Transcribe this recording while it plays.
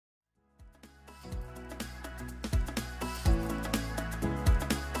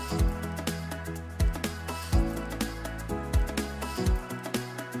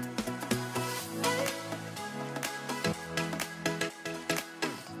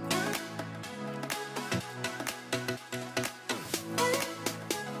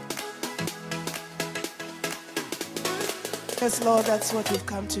Yes, Lord, that's what we've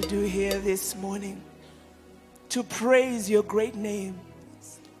come to do here this morning. To praise your great name.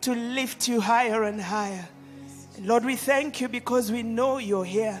 To lift you higher and higher. And Lord, we thank you because we know you're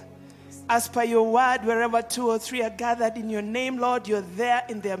here. As per your word, wherever 2 or 3 are gathered in your name, Lord, you're there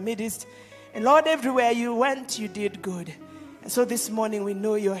in their midst. And Lord, everywhere you went, you did good. And so this morning we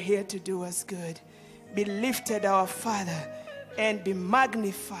know you're here to do us good. Be lifted, our Father, and be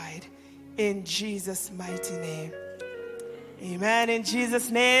magnified in Jesus' mighty name. Amen. In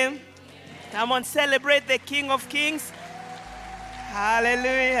Jesus' name. Come on, celebrate the King of Kings.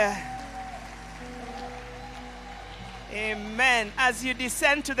 Hallelujah. Amen. As you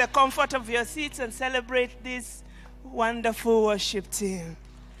descend to the comfort of your seats and celebrate this wonderful worship team.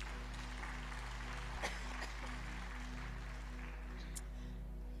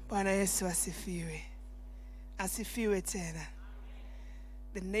 Bwana Yesu asifiwe. Asifiwe tena.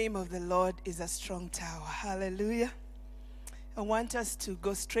 The name of the Lord is a strong tower. Hallelujah. I want us to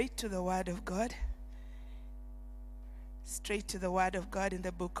go straight to the Word of God. Straight to the Word of God in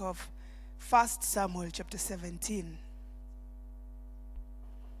the book of 1 Samuel chapter 17.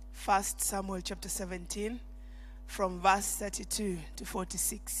 1 Samuel chapter 17 from verse 32 to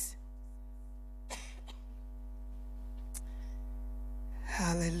 46.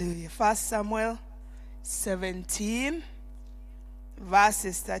 Hallelujah. 1 Samuel 17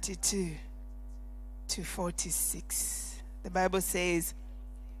 verses 32 to 46. The Bible says,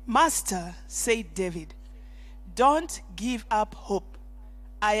 "Master," said David, "don't give up hope.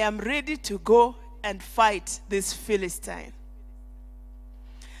 I am ready to go and fight this Philistine."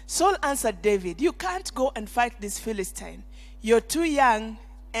 Saul answered David, "You can't go and fight this Philistine. You're too young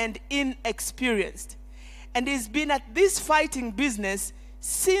and inexperienced. And he's been at this fighting business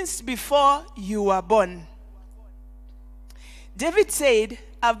since before you were born." David said,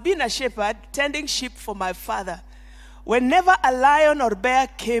 "I've been a shepherd tending sheep for my father. Whenever a lion or bear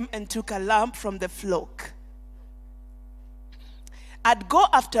came and took a lamb from the flock, I'd go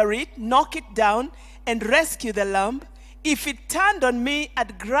after it, knock it down, and rescue the lamb. If it turned on me,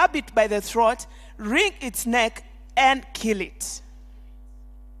 I'd grab it by the throat, wring its neck, and kill it.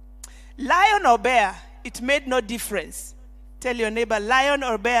 Lion or bear, it made no difference." Tell your neighbor, lion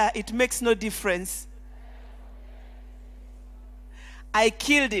or bear, it makes no difference. "I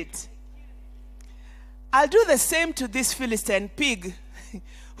killed it. I'll do the same to this Philistine pig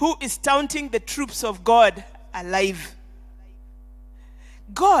who is taunting the troops of God alive.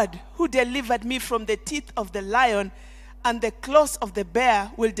 God, who delivered me from the teeth of the lion and the claws of the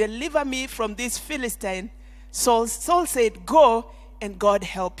bear, will deliver me from this Philistine." Saul said, "Go, and God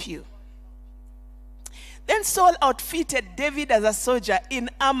help you." Then Saul outfitted David as a soldier in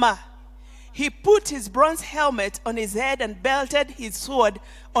armor. He put his bronze helmet on his head and belted his sword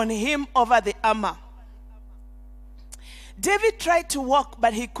on him over the armor. David tried to walk,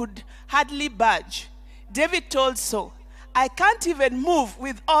 but he could hardly budge. David told Saul, "I can't even move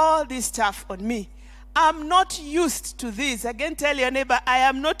with all this stuff on me. I'm not used to this." Again, tell your neighbor, "I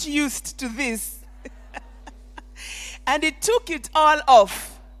am not used to this." And he took it all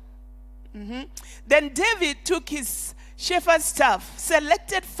off. Then David took his shepherd's staff,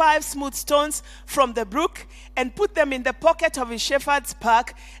 selected 5 smooth stones from the brook, and put them in the pocket of his shepherd's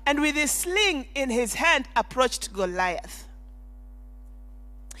pack, and with his sling in his hand approached Goliath.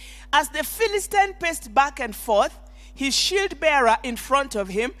 As the Philistine paced back and forth, his shield bearer in front of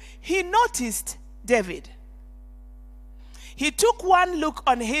him, he noticed David. He took one look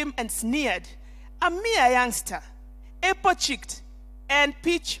on him and sneered, "A mere youngster, apple-cheeked and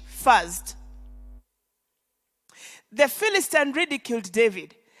peach-fuzzed." The Philistine ridiculed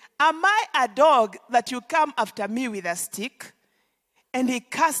David. "Am I a dog that you come after me with a stick?" And he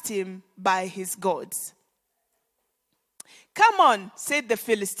cast him by his goads. "Come on," said the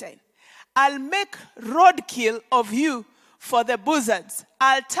Philistine. "I'll make roadkill of you for the buzzards.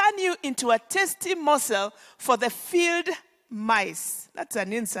 I'll turn you into a tasty morsel for the field mice." That's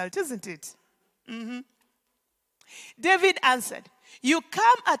an insult, isn't it? David answered, "You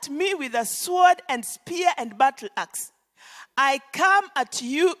come at me with a sword and spear and battle axe. I come at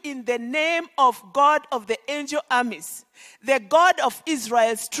you in the name of God of the angel armies, the God of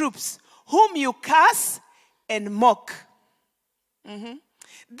Israel's troops, whom you curse and mock.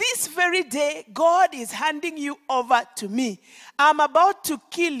 This very day, God is handing you over to me. I'm about to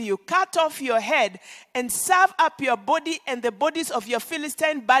kill you, cut off your head, and serve up your body and the bodies of your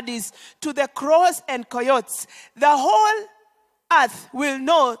Philistine buddies to the crows and coyotes. The whole earth will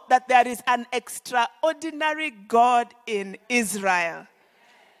know that there is an extraordinary God in Israel."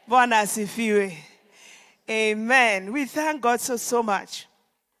 Bwana asifiwe. Amen. We thank God so much.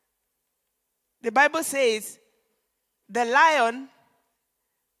 The Bible says the lion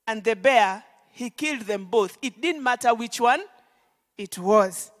and the bear, he killed them both. It didn't matter which one it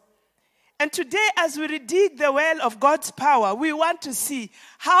was. And today, as we dig the well of God's power, we want to see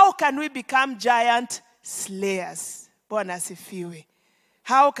how can we become giant slayers. Bwana asifiwe.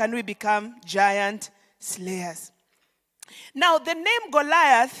 How can we become giant slayers? Now, the name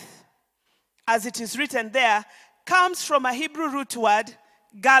Goliath, as it is written there, comes from a Hebrew root word,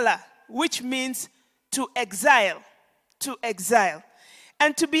 gala, which means to exile. To exile.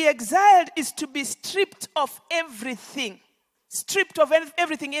 And to be exiled is to be stripped of everything. Stripped of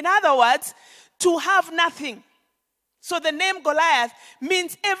everything. In other words, to have nothing. So the name Goliath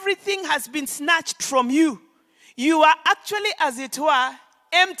means everything has been snatched from you. You are actually, as it were,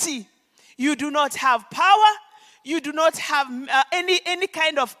 empty. You do not have power. You do not have any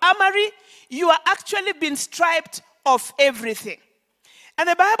kind of armory. You are actually been stripped of everything. And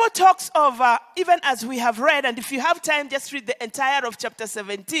the Bible talks of, even as we have read, and if you have time, just read the entire of chapter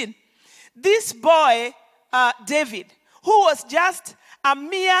 17. This boy, David, who was just a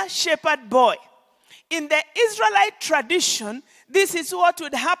mere shepherd boy. In the Israelite tradition, this is what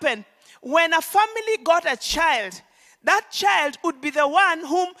would happen. When a family got a child, that child would be the one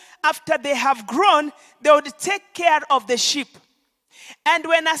whom, after they have grown, they would take care of the sheep. And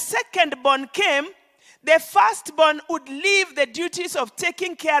when a second-born came, the firstborn would leave the duties of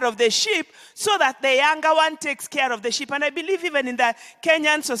taking care of the sheep so that the younger one takes care of the sheep. And I believe even in the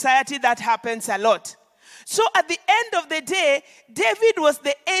Kenyan society that happens a lot. So at the end of the day, David was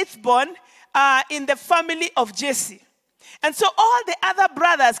the eighth-born in the family of Jesse. And so all the other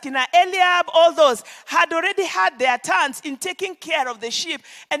brothers, Kina Eliab, all those, had already had their turns in taking care of the sheep.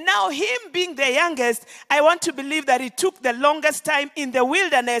 And now him being the youngest, I want to believe that he took the longest time in the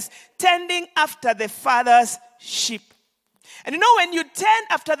wilderness tending after the father's sheep. And you know, when you tend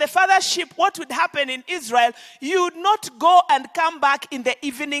after the father's sheep, what would happen in Israel? You would not go and come back in the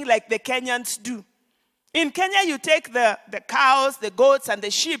evening like the Kenyans do. In Kenya, you take the cows, the goats, and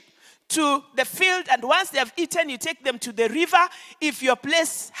the sheep to the field, and once they have eaten, you take them to the river. If your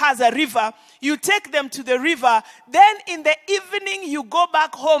place has a river, you take them to the river. Then in the evening, you go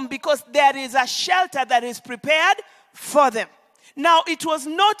back home because there is a shelter that is prepared for them. Now, it was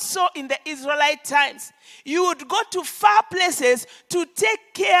not so in the Israelite times. You would go to far places to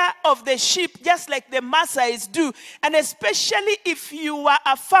take care of the sheep, just like the Maasais do. And especially if you were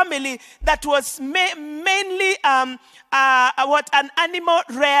a family that was mainly an animal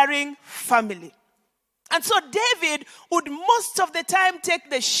rearing family. And so David would most of the time take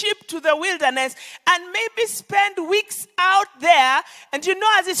the sheep to the wilderness and maybe spend weeks out there. And you know,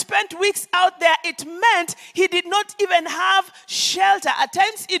 as he spent weeks out there, it meant he did not even have shelter. At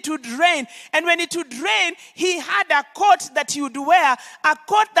times it would rain. And when it would rain, he had a coat that he would wear, a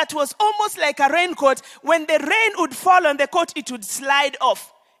coat that was almost like a raincoat. When the rain would fall on the coat, it would slide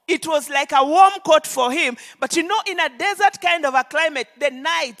off. It was like a warm coat for him. But you know, in a desert kind of a climate, the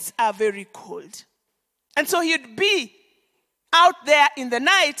nights are very cold. And so he'd be out there in the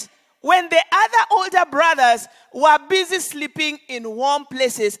night when the other older brothers were busy sleeping in warm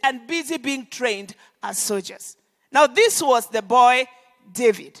places and busy being trained as soldiers. Now, this was the boy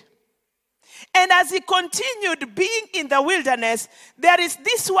David. And as he continued being in the wilderness, there is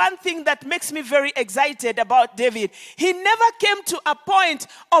this one thing that makes me very excited about David. He never came to a point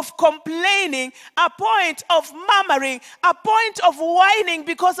of complaining, a point of murmuring, a point of whining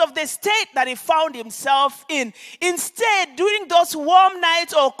because of the state that he found himself in. Instead, during those warm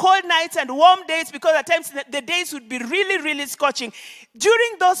nights or cold nights and warm days, because at times the days would be really, really scorching,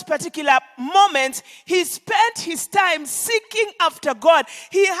 during those particular moments, he spent his time seeking after God.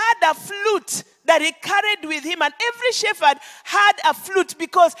 He had a flute that he carried with him, and every shepherd had a flute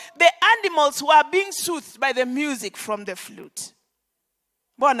because the animals were being soothed by the music from the flute.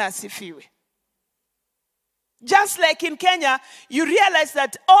 Bwana asifiwe. Just like in Kenya, you realize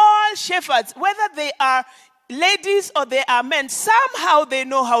that all shepherds, whether they are ladies or they are men, somehow they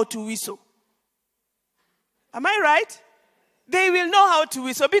know how to whistle. Am I right? They will know how to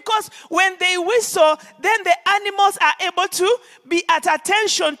whistle, because when they whistle, then the animals are able to be at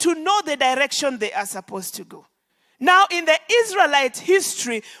attention to know the direction they are supposed to go. Now, in the Israelite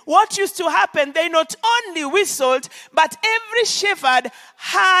history, what used to happen, they not only whistled, but every shepherd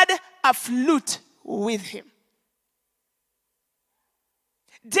had a flute with him.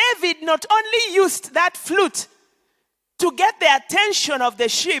 David not only used that flute to get the attention of the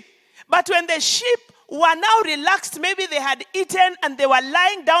sheep, but when the sheep were now relaxed, maybe they had eaten and they were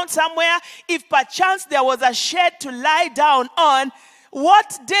lying down somewhere, if perchance there was a shed to lie down on,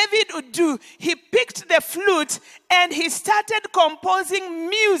 what David would do, he picked the flute and he started composing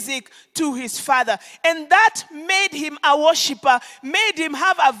music to his father. And that made him a worshiper, made him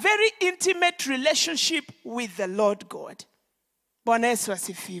have a very intimate relationship with the Lord God. Bwana Yesu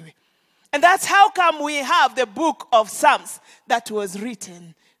asifiwe. And that's how come we have the book of Psalms that was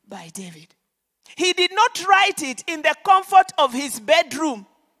written by David. He did not write it in the comfort of his bedroom.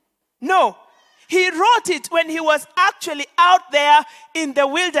 No. He wrote it when he was actually out there in the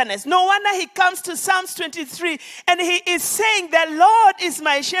wilderness. No wonder he comes to Psalms 23 and he is saying, the Lord is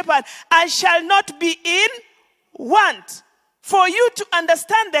my shepherd, I shall not be in want. For you to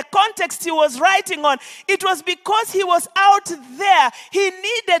understand the context he was writing on, it was because he was out there. He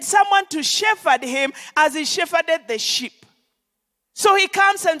needed someone to shepherd him as he shepherded the sheep. So he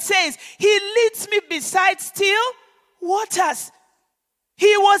comes and says, he leads me beside still waters.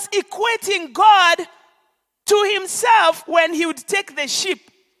 He was equating God to himself when he would take the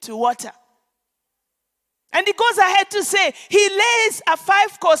sheep to water. And he goes ahead to say, he lays a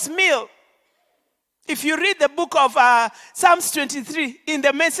 5-course meal. If you read the book of Psalms 23 in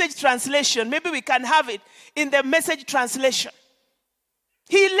the Message translation, maybe we can have it in the Message translation.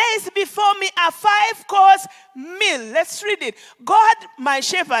 He lays before me a 5-course meal. Let's read it. God, my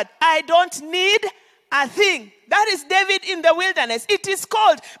shepherd, I don't need a thing. That is David in the wilderness. It is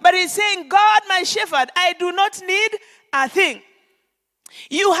cold, but he's saying, God, my shepherd, I do not need a thing.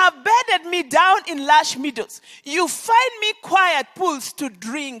 You have bedded me down in lush meadows. You find me quiet pools to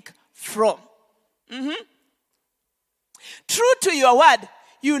drink from. True to your word,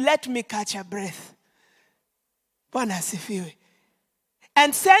 you let me catch a breath. Bwana asifiwe.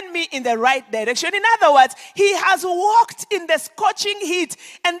 And send me in the right direction. In other words, he has walked in the scorching heat.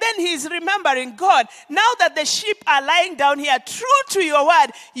 And then he's remembering, God, now that the sheep are lying down here, true to your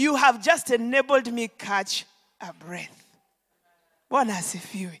word, you have just enabled me catch a breath. Bwana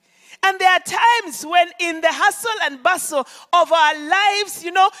asifiwe. And there are times when in the hustle and bustle of our lives,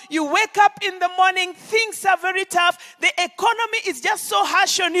 you wake up in the morning, things are very tough. The economy is just so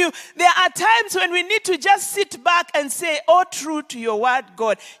harsh on you. There are times when we need to just sit back and say, oh, true to your word,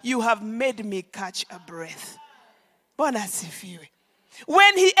 God, you have made me catch a breath. Bwana asifiwe.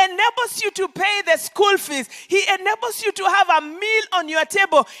 When he enables you to pay the school fees, he enables you to have a meal on your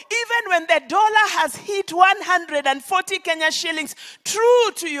table. Even when the dollar has hit 140 Kenya shillings,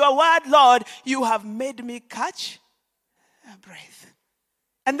 true to your word, Lord, you have made me catch a breath.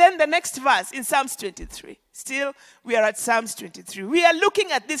 And then the next verse in Psalms 23. Still, we are at Psalms 23. We are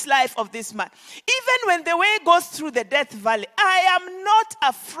looking at this life of this man. Even when the way goes through the death valley, I am not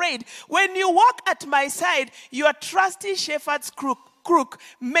afraid. When you walk at my side, your trusty shepherd's crook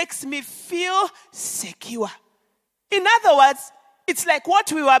makes me feel secure. In other words, it's like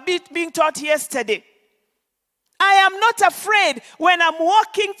what we were being taught yesterday. I am not afraid when I'm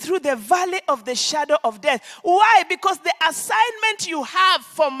walking through the valley of the shadow of death. Why? Because the assignment you have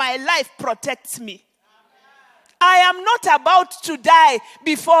for my life protects me. I am not about to die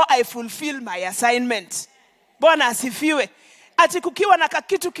before I fulfill my assignment. Bwana asifiwe. Ati kukiwa na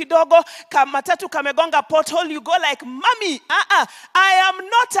kakitu kidogo, matatu kamegonga pothole, you go like, Mommy, I am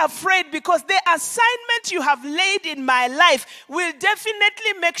not afraid because the assignment you have laid in my life will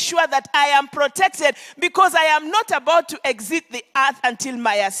definitely make sure that I am protected because I am not about to exit the earth until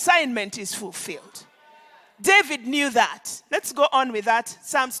my assignment is fulfilled. David knew that. Let's go on with that.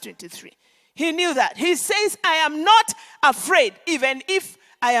 Psalms 23. He knew that. He says, I am not afraid even if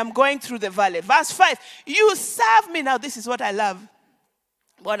I am going through the valley. Verse 5, you serve me. Now this is what I love.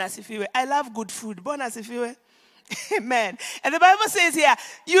 Bwana asifiwe. I love good food. Bwana asifiwe. Amen. And the Bible says here,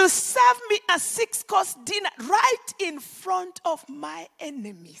 you serve me a 6-course dinner right in front of my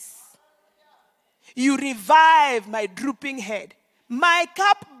enemies. You revive my drooping head. My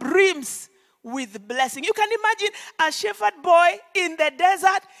cup brims with blessing. You can imagine a shepherd boy in the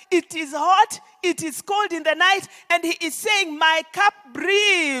desert. It is hot. It is cold in the night. And he is saying, my cup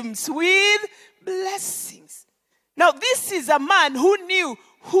brims with blessings. Now, this is a man who knew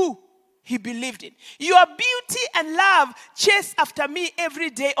who he believed in. Your beauty and love chase after me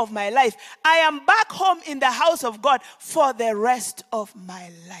every day of my life. I am back home in the house of God for the rest of my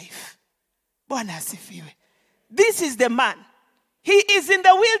life. Bwana asifiwe. This is the man. He is in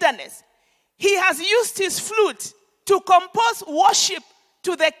the wilderness. He has used his flute to compose worship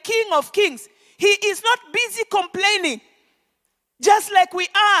to the King of Kings. He is not busy complaining, just like we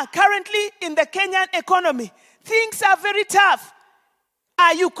are currently in the Kenyan economy. Things are very tough.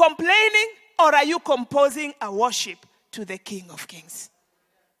 Are you complaining or are you composing a worship to the King of Kings?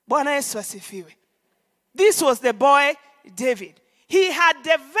 Bwana Yesu asifiwe. This was the boy David. He had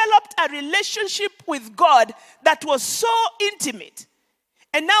developed a relationship with God that was so intimate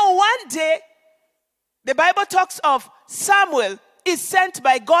And now one day, the Bible talks of Samuel is sent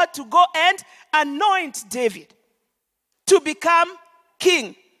by God to go and anoint David to become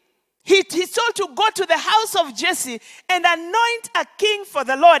king. He's told to go to the house of Jesse and anoint a king for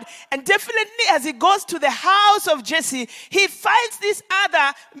the Lord. And definitely as he goes to the house of Jesse, he finds these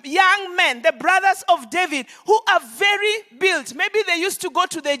other young men, the brothers of David, who are very built. Maybe they used to go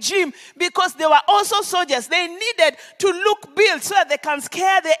to the gym because they were also soldiers. They needed to look built so that they can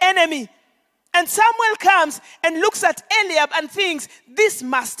scare the enemy. And Samuel comes and looks at Eliab and thinks, this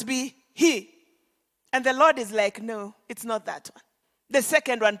must be he. And the Lord is like, no, it's not that one. The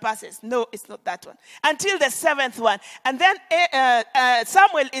second one passes. No, it's not that one. Until the seventh one. And then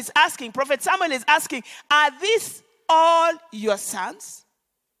Samuel is asking, Prophet Samuel is asking, are these all your sons?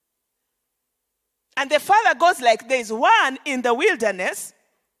 And the father goes like, there is one in the wilderness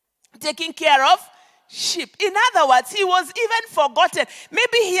taking care of sheep. In other words, he was even forgotten.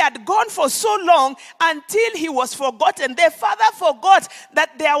 Maybe he had gone for so long until he was forgotten. The father forgot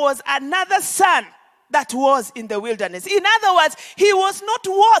that there was another son that was in the wilderness. In other words, he was not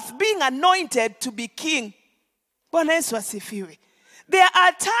worth being anointed to be king. Bwana Yesu asifiwe. There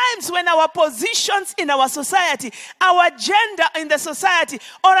are times when our positions in our society, our gender in the society,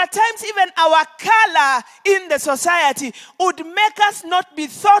 or at times even our color in the society would make us not be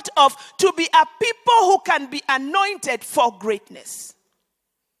thought of to be a people who can be anointed for greatness.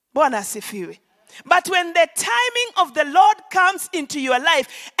 Bwana asifiwe. But when the timing of the Lord comes into your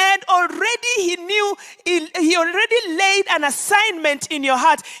life, and already he knew, he already laid an assignment in your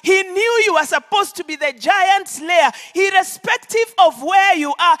heart. He knew you were supposed to be the giant slayer, irrespective of where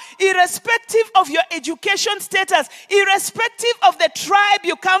you are, irrespective of your education status, irrespective of the tribe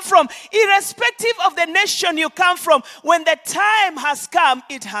you come from, irrespective of the nation you come from. When the time has come,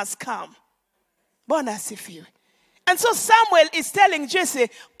 it has come. Bwana asifiwe. And so Samuel is telling Jesse,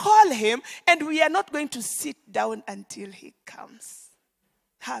 call him, and we are not going to sit down until he comes.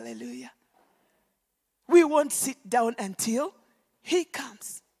 Hallelujah. We won't sit down until he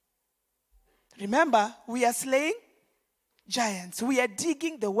comes. Remember, we are slaying giants. We are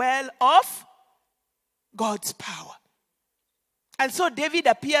digging the well of God's power. And so David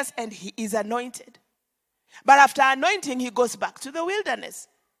appears and he is anointed. But after anointing, he goes back to the wilderness.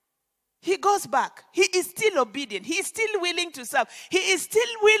 He goes back. He is still obedient. He is still willing to serve. He is still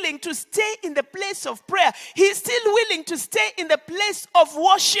willing to stay in the place of prayer. He is still willing to stay in the place of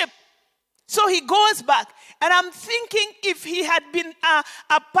worship. So he goes back. And I'm thinking if he had been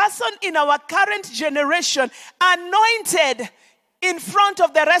a person in our current generation, anointed in front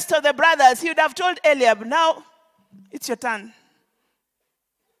of the rest of the brothers, he would have told Eliab, now it's your turn.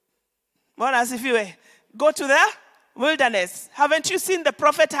 Go to the wilderness. Haven't you seen the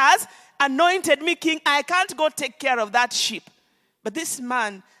prophet has anointed me king? I can't go take care of that sheep. But this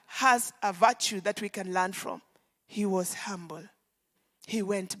man has a virtue that we can learn from. He was humble. He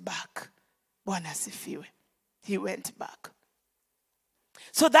went back. Bwana asifiwe. He went back.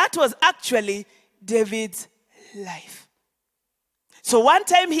 So that was actually David's life. So one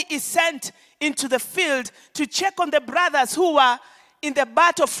time he is sent into the field to check on the brothers who were in the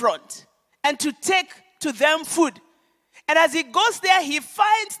battlefront and to take to them food. And as he goes there, he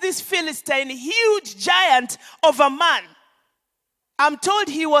finds this Philistine, huge giant of a man. I'm told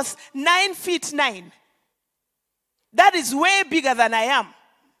he was 9'9". That is way bigger than I am.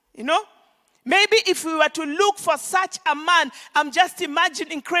 You know? Maybe if we were to look for such a man, I'm just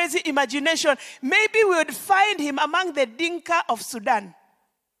imagining crazy imagination, maybe we would find him among the Dinka of Sudan.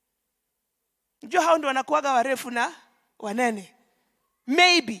 Unajua hao ndio wanakuwaga warefu na wanene.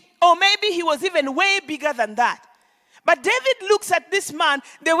 Maybe. Or maybe he was even way bigger than that. But David looks at this man,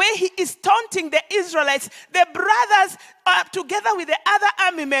 the way he is taunting the Israelites, the brothers together with the other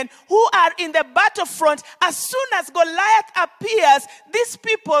army men who are in the battlefront. As soon as Goliath appears, these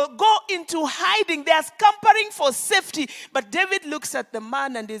people go into hiding. They are scampering for safety. But David looks at the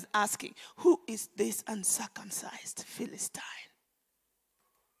man and is asking, who is this uncircumcised Philistine?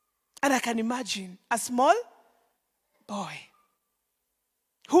 And I can imagine a small boy.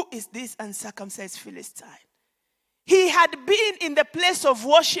 Who is this uncircumcised Philistine? He had been in the place of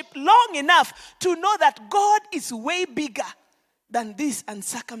worship long enough to know that God is way bigger than this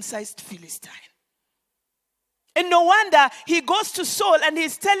uncircumcised Philistine. And no wonder he goes to Saul and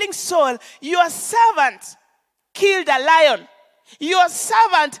he's telling Saul, your servant killed a lion. Your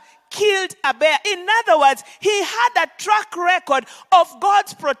servant killed a bear. In other words, he had a track record of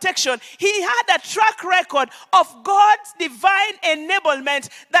God's protection. He had a track record of God's divine enablement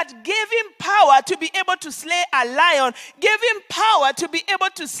that gave him power to be able to slay a lion, gave him power to be able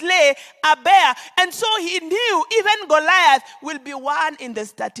to slay a bear. And so he knew even Goliath will be one in the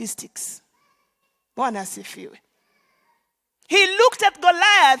statistics. Bwana asifiwe. He looked at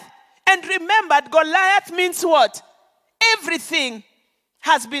Goliath and remembered Goliath means what? Everything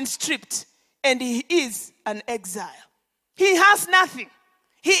has been stripped and he is an exile. He has nothing.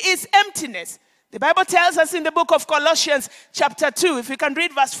 He is emptiness. The Bible tells us in the book of Colossians chapter 2, if we can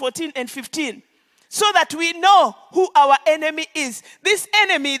read verse 14 and 15, so that we know who our enemy is. This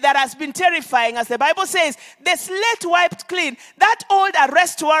enemy that has been terrifying, as the Bible says, the slate wiped clean, that old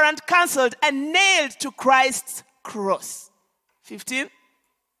arrest warrant cancelled and nailed to Christ's cross. 15.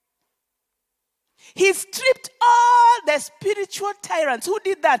 He stripped all the spiritual tyrants. Who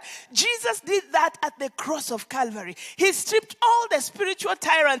did that? Jesus did that at the cross of Calvary. He stripped all the spiritual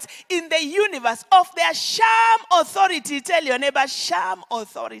tyrants in the universe of their sham authority. Tell your neighbor, sham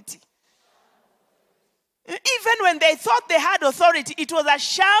authority. Even when they thought they had authority, it was a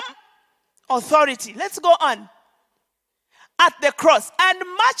sham authority. Let's go on. At the cross, and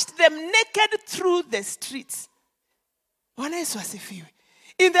marched them naked through the streets.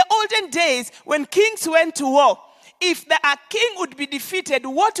 In the olden days, when kings went to war, if a king would be defeated,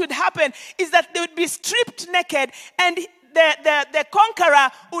 what would happen is that they would be stripped naked, and the conqueror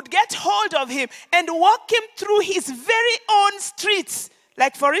would get hold of him and walk him through his very own streets.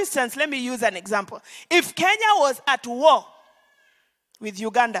 Like, for instance, let me use an example. If Kenya was at war with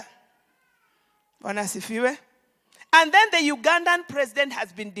Uganda, and then the Ugandan president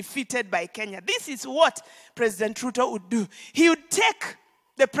has been defeated by Kenya, this is what President Ruto would do. He would take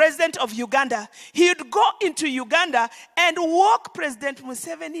the president of Uganda, he would go into Uganda and walk President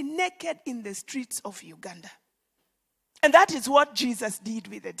Museveni naked in the streets of Uganda. And that is what Jesus did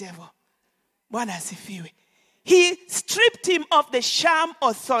with the devil. Bwana asifiwe. He stripped him of the sham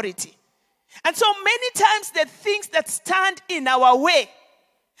authority. And so many times the things that stand in our way,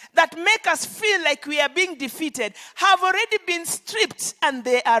 that make us feel like we are being defeated, have already been stripped and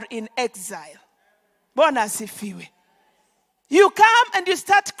they are in exile. Bwana asifiwe. You come and you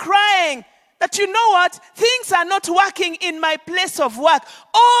start crying that, you know what, things are not working in my place of work.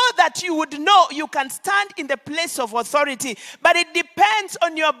 Or that you would know you can stand in the place of authority. But it depends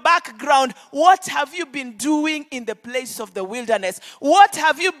on your background. What have you been doing in the place of the wilderness? What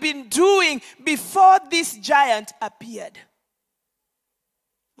have you been doing before this giant appeared?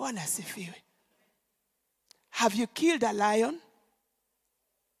 Bwana asifiwe. Have you killed a lion?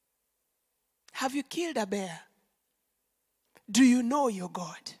 Have you killed a bear? Do you know your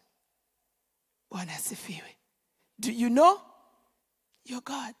God? Bwana asifiwe. Do you know your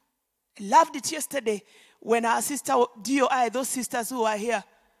God? I loved it yesterday when our sister DOI, those sisters who are here.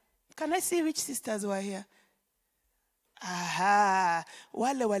 Can I see which sisters were here? Aha.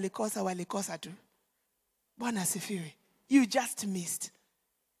 Wale walikosa tu. Bwana asifiwe. You just missed.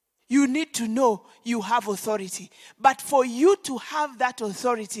 You need to know you have authority. But for you to have that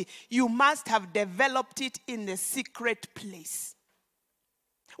authority, you must have developed it in the secret place.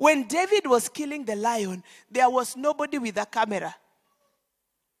 When David was killing the lion, there was nobody with a camera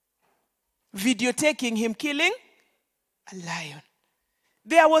videotaping him killing a lion.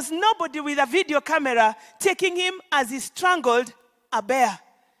 There was nobody with a video camera taking him as he strangled a bear.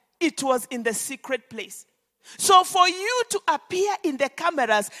 It was in the secret place. So for you to appear in the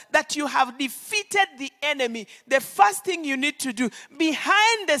cameras that you have defeated the enemy, the first thing you need to do,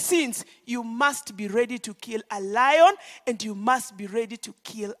 behind the scenes, you must be ready to kill a lion and you must be ready to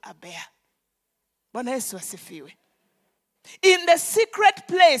kill a bear. Bwana Yesu asifiwe. In the secret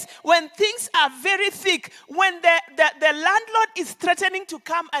place, when things are very thick, when the landlord is threatening to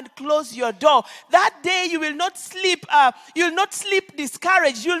come and close your door, that day you will not sleep. You will not sleep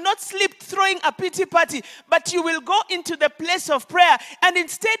discouraged. You will not sleep throwing a pity party, but you will go into the place of prayer. And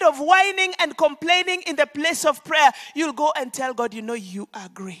instead of whining and complaining in the place of prayer, you'll go and tell God, you know, you are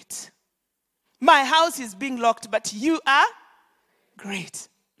great. My house is being locked, but you are great.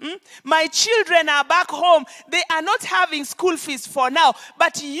 My children are back home. They are not having school fees for now.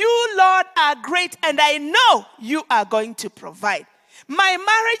 But you, Lord, are great, and I know you are going to provide. My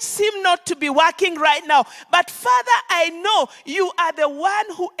marriage seems not to be working right now. But Father, I know you are the one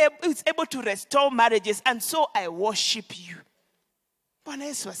who is able to restore marriages, and so I worship you. Bwana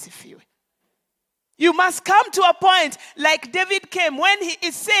Yesu asifiwe. You must come to a point like David came when he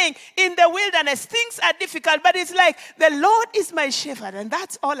is saying in the wilderness, things are difficult, but it's like the Lord is my shepherd and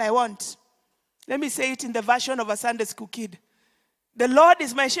that's all I want. Let me say it in the version of a Sunday school kid. The Lord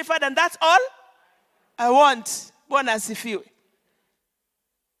is my shepherd, and that's all I want. Bwana asifiwe.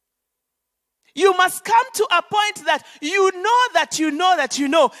 You must come to a point that you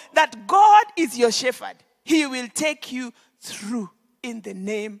know that God is your shepherd. He will take you through in the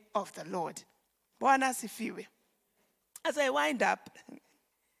name of the Lord. Bwana asifiwe. As I wind up,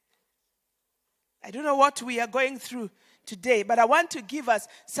 I don't know what we are going through today, but I want to give us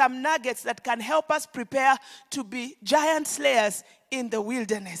some nuggets that can help us prepare to be giant slayers in the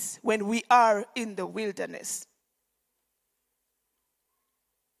wilderness when we are in the wilderness.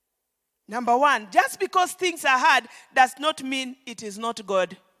 Number one, just because things are hard does not mean it is not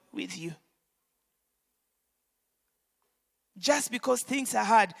God with you. Just because things are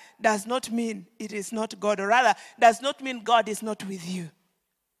hard does not mean it is not God, or rather, does not mean God is not with you.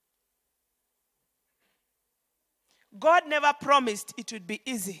 God never promised it would be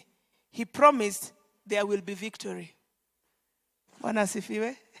easy. He promised there will be victory. Bwana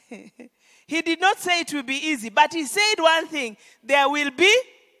asifiwe. He did not say it will be easy, but he said one thing: there will be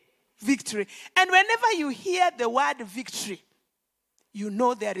victory. And whenever you hear the word victory, you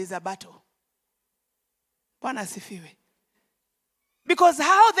know there is a battle. Bwana asifiwe. Because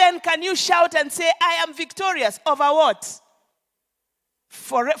how then can you shout and say, I am victorious over what?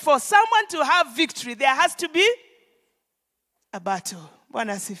 For someone to have victory, there has to be a battle.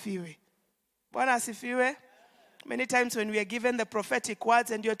 Bwana asifiwe. Bwana asifiwe. Many times when we are given the prophetic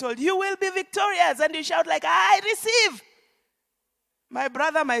words and you're told, you will be victorious, and you shout like, I receive. My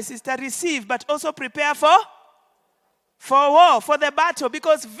brother, my sister, receive, but also prepare for war, for the battle,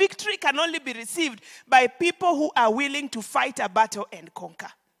 because victory can only be received by people who are willing to fight a battle and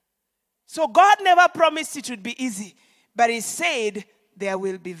conquer. So God never promised it would be easy, but he said there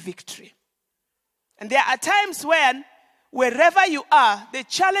will be victory. And there are times when, wherever you are, the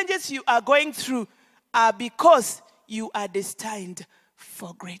challenges you are going through are because you are destined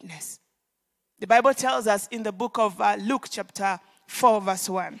for greatness. The Bible tells us in the book of Luke chapter 4 verse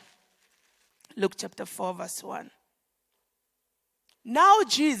 1. Luke chapter 4 verse 1. Now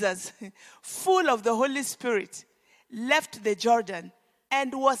Jesus, full of the Holy Spirit, left the Jordan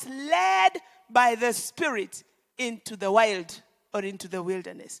and was led by the Spirit into the wild, or into the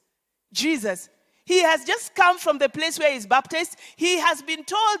wilderness. Jesus, he has just come from the place where he's baptized. He has been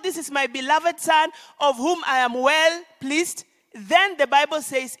told, this is my beloved Son, of whom I am well pleased. Then the Bible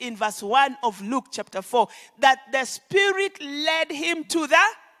says in verse 1 of Luke chapter 4, that the Spirit led him to the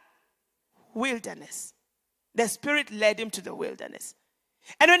wilderness. The Spirit led him to the wilderness.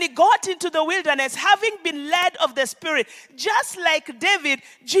 And when he got into the wilderness, having been led of the Spirit, just like David,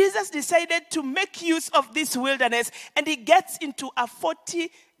 Jesus decided to make use of this wilderness, and he gets into a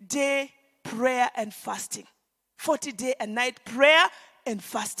 40-day prayer and fasting. 40-day and night prayer and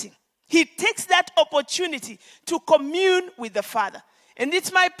fasting. He takes that opportunity to commune with the Father. And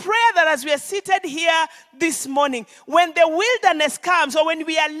it's my prayer that as we are seated here this morning, when the wilderness comes, or when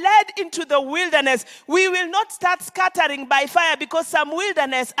we are led into the wilderness, we will not start scattering by fire, because some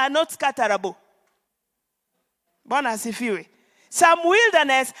wilderness are not scatterable. Bwana asifiwe. Some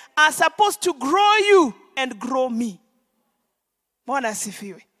wilderness are supposed to grow you and grow me. Bwana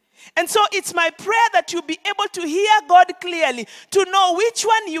asifiwe. And so it's my prayer that you'll be able to hear God clearly, to know which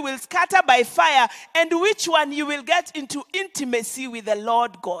one you will scatter by fire and which one you will get into intimacy with the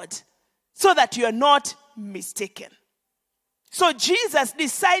Lord God, so that you are not mistaken. So Jesus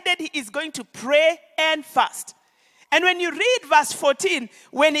decided he is going to pray and fast. And when you read verse 14,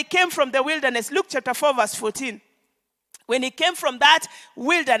 when he came from the wilderness, Luke chapter 4 verse 14, when he came from that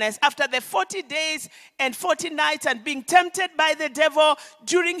wilderness, after the 40 days and 40 nights and being tempted by the devil,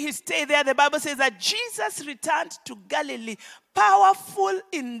 during his stay there, the Bible says that Jesus returned to Galilee, powerful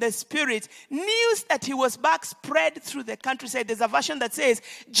in the Spirit. News that he was back spread through the countryside. There's a version that says,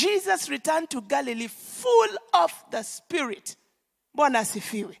 Jesus returned to Galilee full of the Spirit. Bwana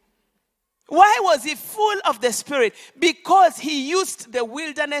asifiwe. Why was he full of the Spirit? Because he used the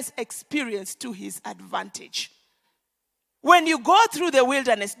wilderness experience to his advantage. When you go through the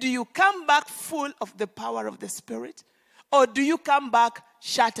wilderness, do you come back full of the power of the Spirit? Or do you come back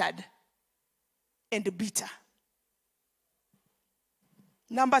shattered and bitter?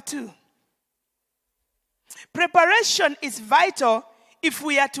 Number 2, preparation is vital if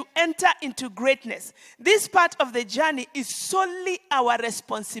we are to enter into greatness. This part of the journey is solely our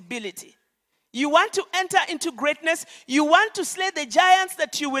responsibility. You want to enter into greatness, you want to slay the giants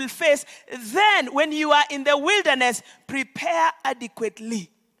that you will face, then when you are in the wilderness, prepare adequately.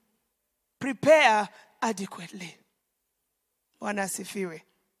 Prepare adequately. Bwana asifiwe.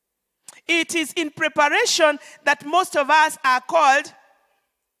 It is in preparation that most of us are called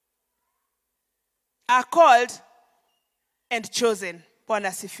and chosen. Bwana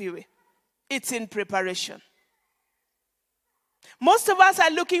asifiwe. It's in preparation. Most of us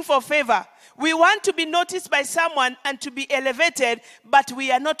are looking for favor. We want to be noticed by someone and to be elevated, but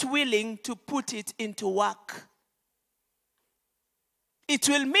we are not willing to put it into work. It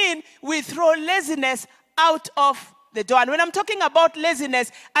will mean we throw laziness out of the door. And when I'm talking about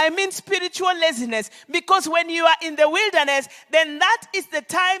laziness, I mean spiritual laziness. Because when you are in the wilderness, then that is the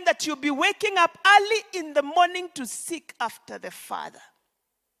time that you'll be waking up early in the morning to seek after the Father.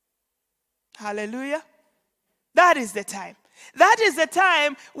 Hallelujah. That is the time. That is the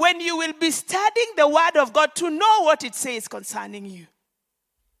time when you will be studying the Word of God to know what it says concerning you.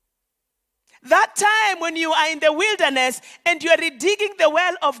 That time when you are in the wilderness and you are redigging the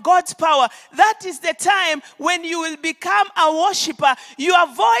well of God's power, that is the time when you will become a worshiper. Your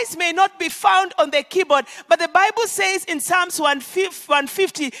voice may not be found on the keyboard, but the Bible says in Psalms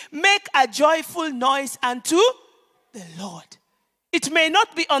 150, make a joyful noise unto the Lord. It may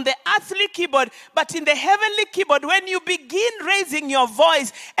not be on the earthly keyboard, but in the heavenly keyboard, when you begin raising your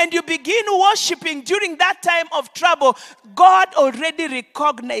voice and you begin worshiping during that time of trouble, God already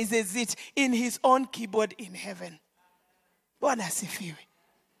recognizes it in his own keyboard in heaven. Bwana asifiwe.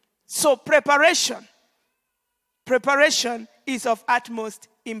 So preparation is of utmost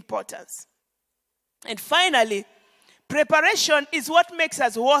importance. And finally, preparation is what makes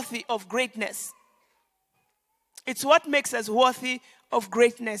us worthy of greatness. It's what makes us worthy of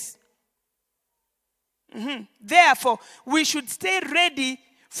greatness. Therefore, we should stay ready,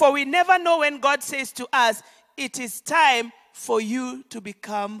 for we never know when God says to us, it is time for you to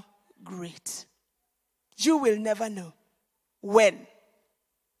become great. You will never know when.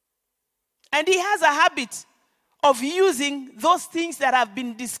 And he has a habit of using those things that have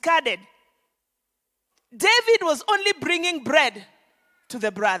been discarded. David was only bringing bread to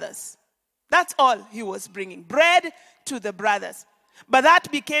the brothers. That's all he was bringing, bread to the brothers. But that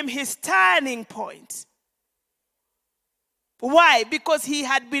became his turning point. Why? Because he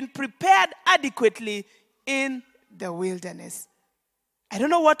had been prepared adequately in the wilderness. I don't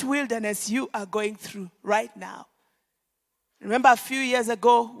know what wilderness you are going through right now. Remember a few years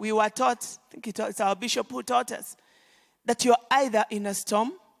ago, we were taught, I think it's our bishop who taught us, that you're either in a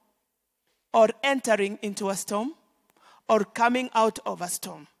storm or entering into a storm or coming out of a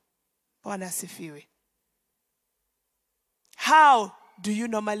storm. Bwana asifiwe. How do you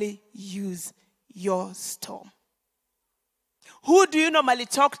normally use your storm? Who do you normally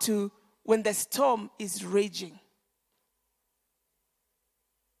talk to when the storm is raging?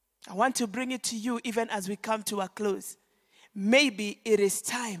 I want to bring it to you even as we come to a close. Maybe it is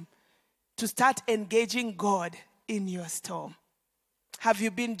time to start engaging God in your storm. Have you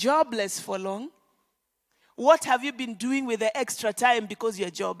been jobless for long? What have you been doing with the extra time because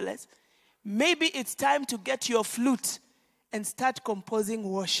you're jobless? Maybe it's time to get your flute and start composing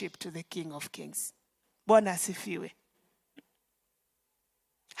worship to the King of Kings. Bwana asifiwe.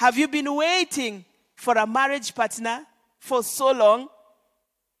 Have you been waiting for a marriage partner for so long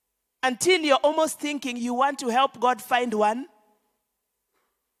until you're almost thinking you want to help God find one?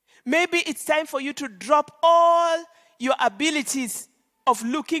 Maybe it's time for you to drop all your abilities of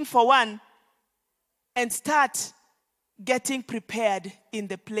looking for one and start getting prepared in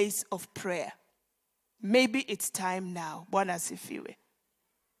the place of prayer. Maybe it's time now. Bwana asifiwe.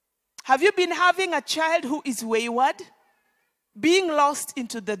 Have you been having a child who is wayward, being lost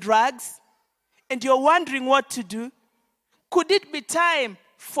into the drugs, and you're wondering what to do? Could it be time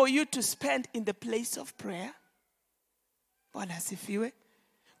for you to spend in the place of prayer? Bwana asifiwe.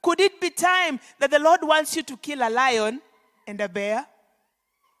 Could it be time that the Lord wants you to kill a lion and a bear?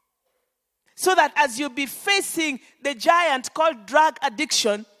 So that as you be facing the giant called drug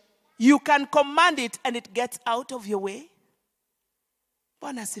addiction, you can command it and it gets out of your way.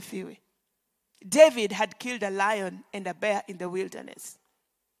 Bwana asifiwe. David had killed a lion and a bear in the wilderness.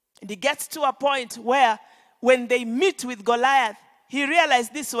 And he gets to a point where when they meet with Goliath, he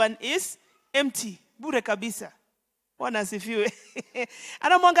realized this one is empty. Bure kabisa. Bwana asifiwe.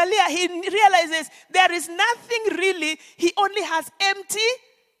 Anamwangalia, he realizes there is nothing really. He only has empty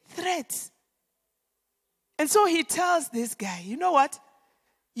threats. And so he tells this guy, you know what?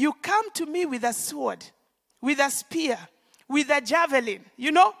 You come to me with a sword, with a spear, with a javelin,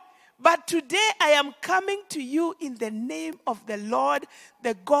 But today I am coming to you in the name of the Lord,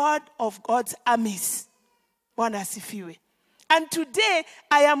 the God of God's armies. Bwana asifiwe. And today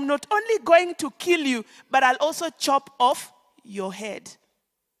I am not only going to kill you, but I'll also chop off your head.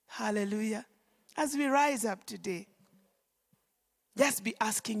 Hallelujah. As we rise up today, just be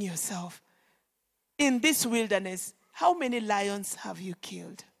asking yourself, in this wilderness, how many lions have you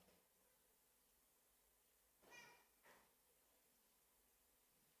killed?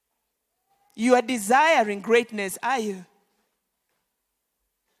 You are desiring greatness, are you?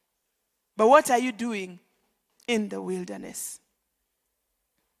 But what are you doing in the wilderness?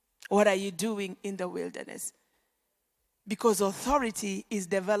 What are you doing in the wilderness? Because authority is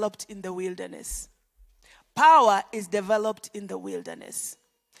developed in the wilderness. Power is developed in the wilderness.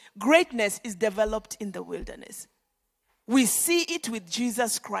 Greatness is developed in the wilderness. We see it with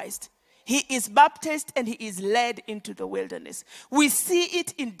Jesus Christ. He is baptized and he is led into the wilderness. We see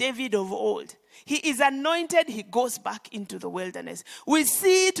it in David of old. He is anointed, he goes back into the wilderness. We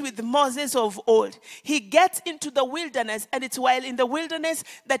see it with Moses of old. He gets into the wilderness, and it's while in the wilderness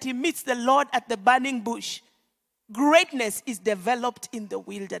that he meets the Lord at the burning bush. Greatness is developed in the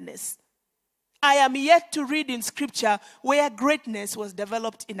wilderness. I am yet to read in scripture where greatness was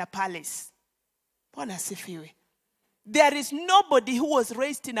developed in a palace. There is nobody who was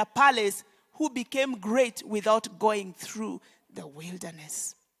raised in a palace who became great without going through the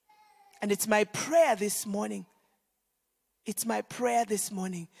wilderness. And it's my prayer this morning. It's my prayer this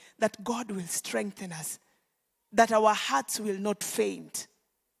morning that God will strengthen us, that our hearts will not faint.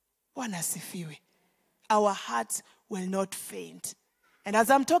 Our hearts will not faint. And as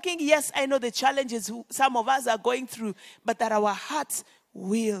I'm talking, yes, I know the challenges some of us are going through, but that our hearts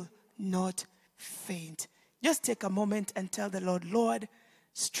will not faint. Just take a moment and tell the Lord, Lord,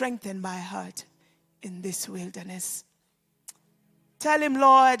 strengthen my heart in this wilderness. Tell him,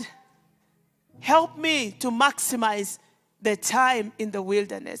 Lord, help me to maximize the time in the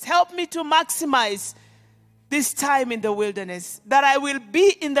wilderness. Help me to maximize this time in the wilderness. That I will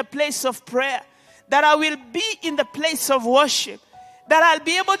be in the place of prayer. That I will be in the place of worship. That I'll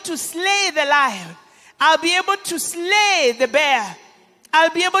be able to slay the lion. I'll be able to slay the bear.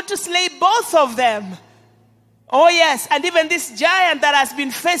 I'll be able to slay both of them. Oh yes, and even this giant that has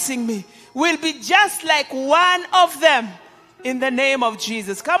been facing me will be just like one of them in the name of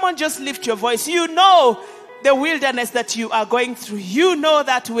Jesus. Come on, just lift your voice. You know the wilderness that you are going through. You know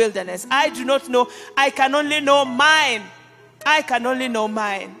that wilderness. I do not know. I can only know mine. I can only know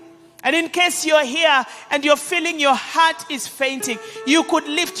mine. And in case you're here and you're feeling your heart is fainting, you could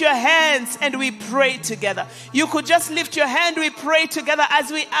lift your hands and we pray together. You could just lift your hand, we pray together as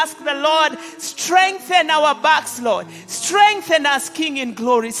we ask the Lord, strengthen our backs, Lord. Strengthen us, King in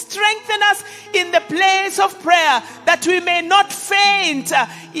glory. Strengthen us in the place of prayer that we may not faint.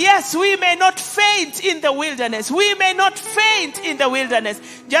 Yes, we may not faint in the wilderness. We may not faint in the wilderness.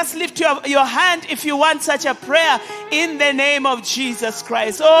 Just lift your hand if you want such a prayer in the name of Jesus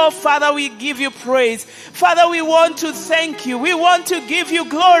Christ. Oh, Father, we give you praise. Father, we want to thank you. We want to give you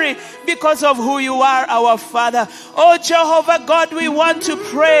glory because of who you are, our Father. Oh, Jehovah God, we want to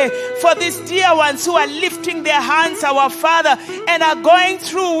pray for these dear ones who are lifting their hands, our Father, and are going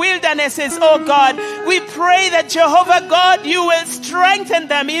through wildernesses, oh God. We pray that, Jehovah God, you will strengthen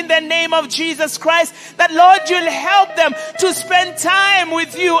them in the name of Jesus Christ, that, Lord, you'll help them to spend time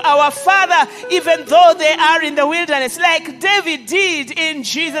with you, our Father, even though they are in the wilderness, like David did in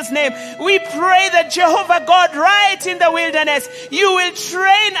Jesus' name. We pray that, Jehovah God, right in the wilderness, you will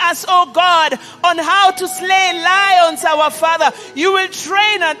train us, oh God, on how to slay lions, our Father. You will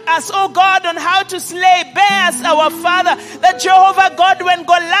train us, oh God, on how to slay bears, our Father. That, Jehovah God, when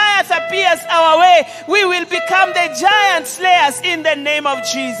Goliath appears our way, we will become the giant slayers in the name of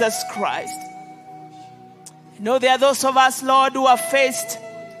Jesus Christ. I know there are those of us, Lord, who are faced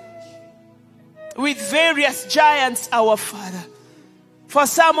with various giants, our Father. For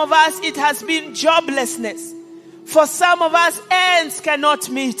some of us, it has been joblessness. For some of us, ends cannot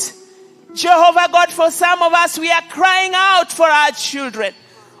meet. Jehovah God, for some of us, we are crying out for our children.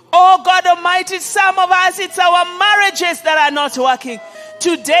 Oh God Almighty, some of us, it's our marriages that are not working.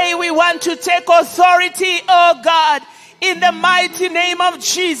 Today we want to take authority, oh God, in the mighty name of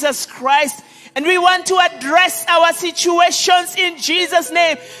Jesus Christ. And we want to address our situations in Jesus'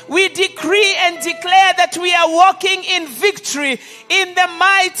 name. We decree and declare that we are walking in victory in the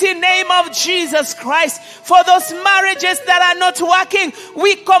mighty name of Jesus Christ. For those marriages that are not working,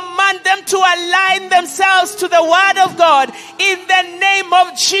 we command them to align themselves to the word of God in the name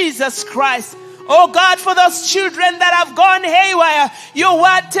of Jesus Christ. Oh God, for those children that have gone haywire, your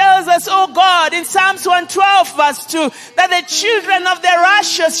word tells us, oh God, in Psalms 112 verse 2, that the children of the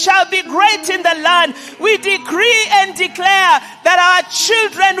righteous shall be great in the land. We decree and declare that our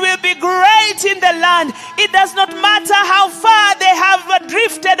children will be great in the land. It does not matter how far they have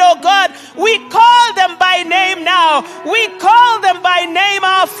drifted, oh God. We call them by name now. We call them by name,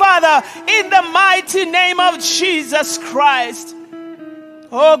 our Father, in the mighty name of Jesus Christ.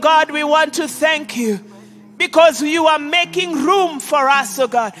 Oh God, we want to thank you because you are making room for us, oh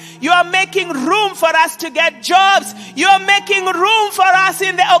God. You are making room for us to get jobs. You are making room for us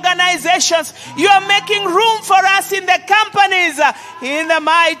in the organizations. You are making room for us in the companies. In the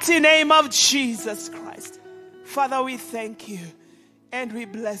mighty name of Jesus Christ. Father, we thank you and we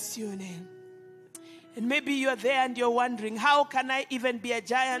bless your name. And maybe you're there and you're wondering, how can I even be a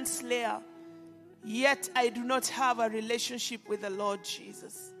giant slayer? Yet I do not have a relationship with the Lord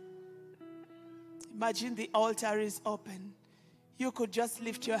Jesus. Imagine the altar is open. You could just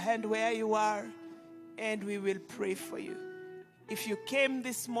lift your hand where you are and we will pray for you. If you came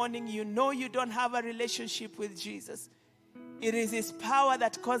this morning, you know you don't have a relationship with Jesus. It is his power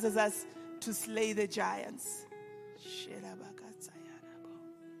that causes us to slay the giants.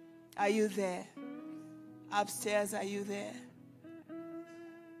 Are you there? Upstairs, are you there?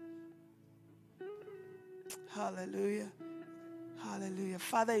 Hallelujah. Hallelujah.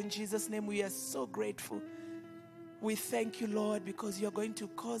 Father, in Jesus' name, we are so grateful. We thank you, Lord, because you're going to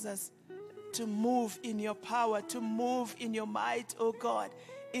cause us to move in your power, to move in your might, oh God,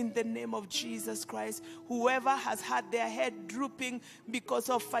 in the name of Jesus Christ. Whoever has had their head drooping because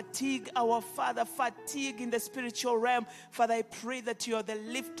of fatigue, our Father, fatigue in the spiritual realm, Father, I pray that you are the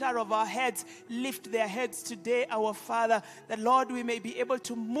lifter of our heads. Lift their heads today, our Father, that, Lord, we may be able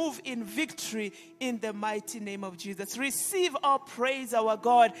to move in victory in the mighty name of Jesus. Receive our praise, our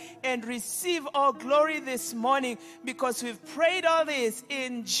God, and receive our glory this morning, because we've prayed all this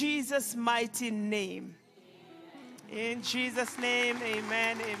in Jesus' mighty name. In Jesus' name,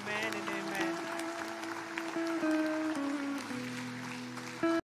 amen, amen, and amen.